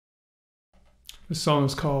The song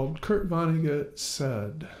is called Kurt Vonnegut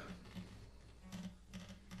Said.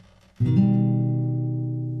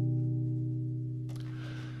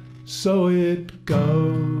 So it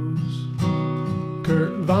goes,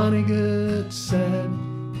 Kurt Vonnegut said,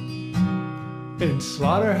 in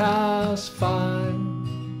Slaughterhouse Five,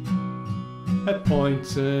 at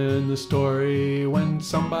points in the story when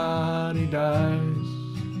somebody dies.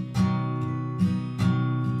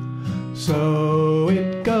 So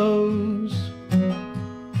it goes,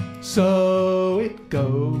 so it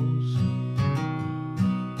goes,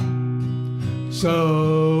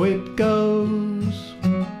 so it goes,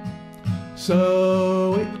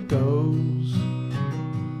 so it goes.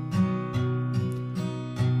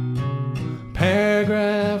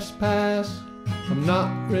 Paragraphs pass, I'm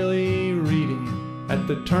not really reading. At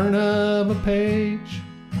the turn of a page,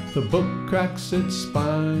 the book cracks its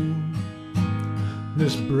spine.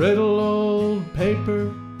 This brittle old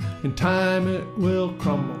paper, in time it will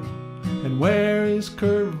crumble. And where is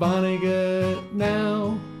Kurt Vonnegut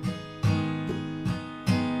now?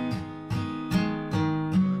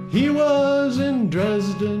 He was in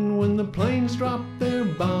Dresden when the planes dropped their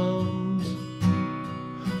bombs.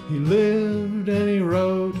 He lived and he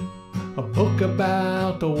wrote a book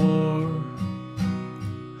about the war.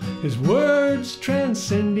 His words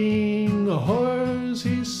transcending the horrors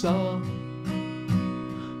he saw.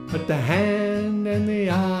 But the hand and the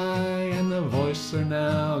eye and the voice are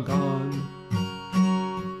now gone.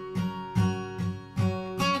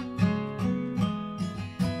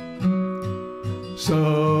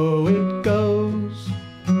 So it goes,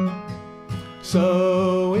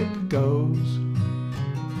 so it goes,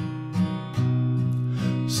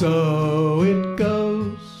 so it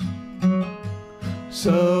goes,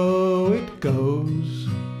 so it goes.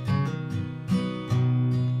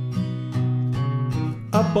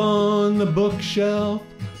 Up on the bookshelf,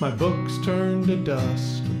 my books turn to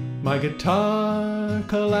dust. My guitar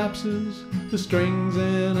collapses, the strings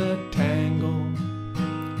in a tangle.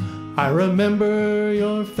 I remember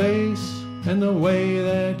your face and the way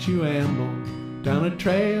that you ambled down a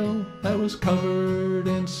trail that was covered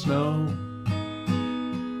in snow.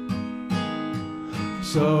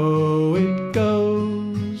 So it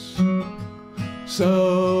goes,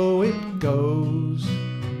 so it goes,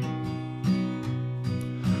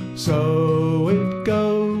 so it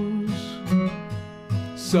goes,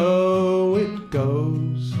 so it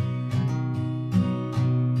goes.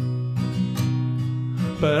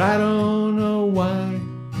 But I don't know why,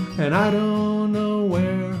 and I don't know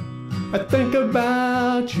where. I think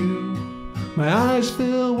about you, my eyes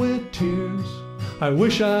fill with tears. I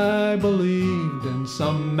wish I believed in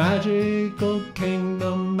some magical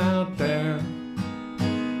kingdom out there.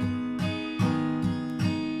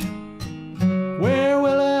 Where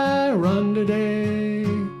will I run today?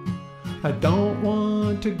 I don't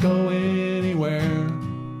want to go anywhere,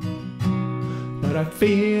 but I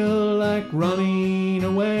feel like running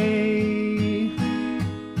away.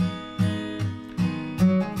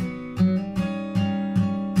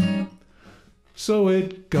 So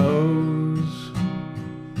it goes,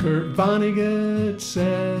 Kurt Vonnegut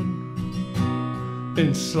said,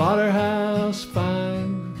 in Slaughterhouse Five,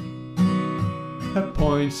 at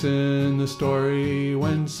points in the story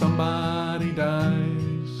when somebody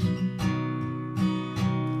dies.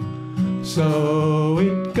 So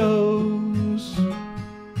it goes,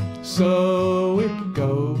 so it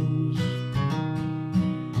goes,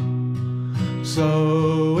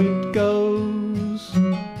 so it goes,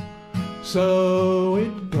 so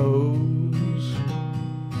it goes.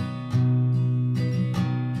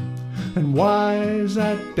 And why is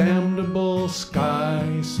that damnable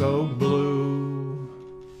sky so blue?